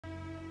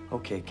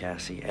Okay,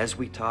 Cassie, as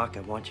we talk, I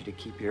want you to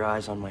keep your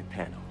eyes on my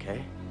pen,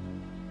 okay?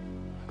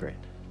 Great.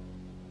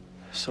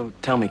 So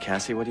tell me,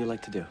 Cassie, what do you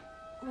like to do?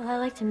 Well, I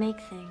like to make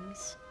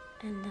things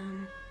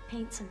and,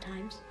 paint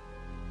sometimes.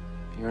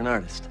 You're an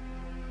artist.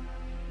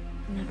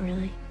 Not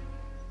really.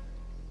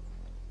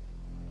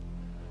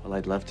 Well,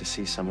 I'd love to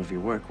see some of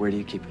your work. Where do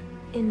you keep it?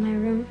 In my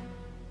room.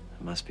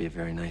 It must be a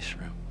very nice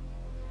room.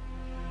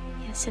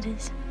 Yes, it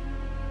is.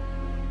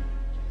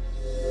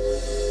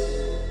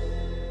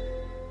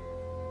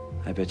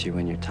 I bet you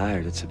when you're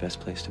tired, it's the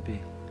best place to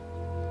be.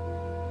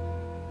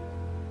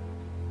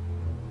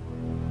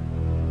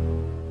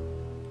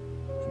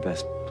 The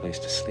best place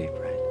to sleep,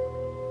 right?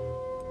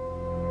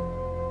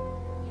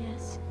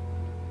 Yes.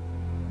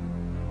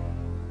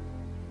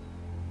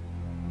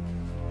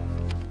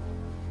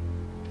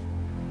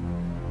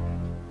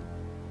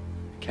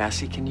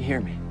 Cassie, can you hear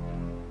me?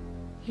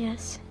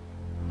 Yes.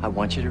 I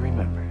want you to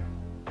remember,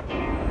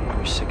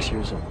 you're 6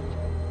 years old.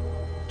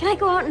 Can I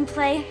go out and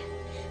play?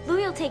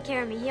 Louis will take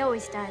care of me. He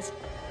always does.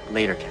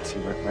 Later, Cassie.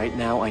 Right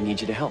now, I need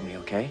you to help me,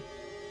 okay?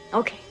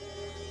 Okay.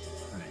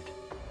 All right.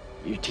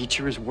 Your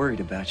teacher is worried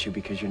about you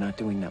because you're not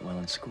doing that well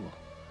in school.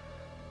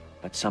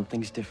 But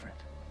something's different.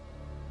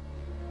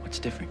 What's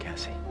different,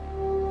 Cassie?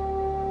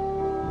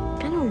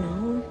 I don't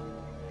know.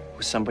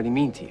 Was somebody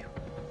mean to you?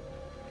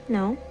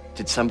 No.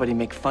 Did somebody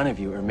make fun of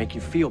you or make you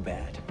feel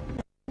bad?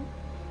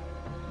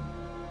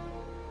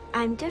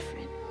 I'm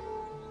different.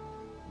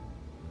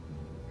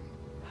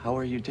 How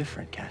are you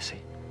different, Cassie?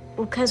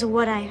 Well, because of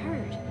what I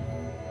heard.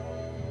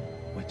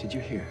 What did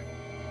you hear?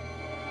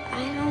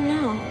 I don't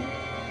know.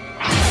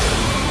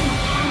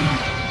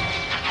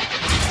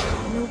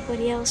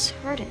 Nobody else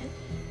heard it.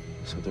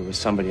 So there was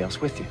somebody else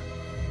with you.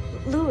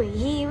 Louis,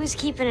 he was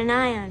keeping an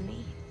eye on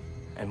me.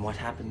 And what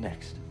happened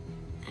next?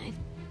 I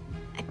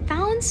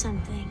found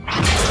something.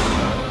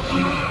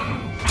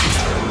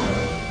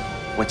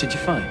 What did you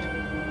find?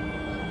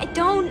 I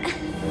don't...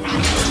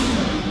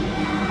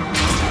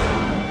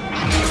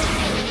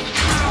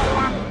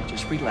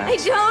 Just relax. I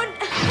don't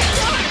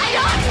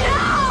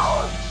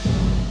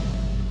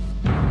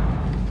know!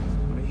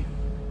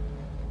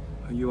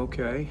 Are you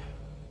okay?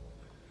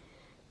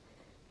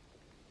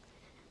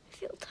 I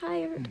feel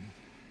tired.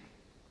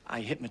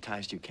 I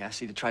hypnotized you,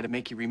 Cassie, to try to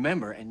make you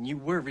remember, and you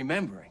were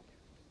remembering.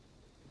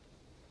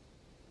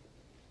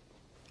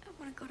 I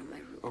want to go to my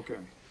room. Okay.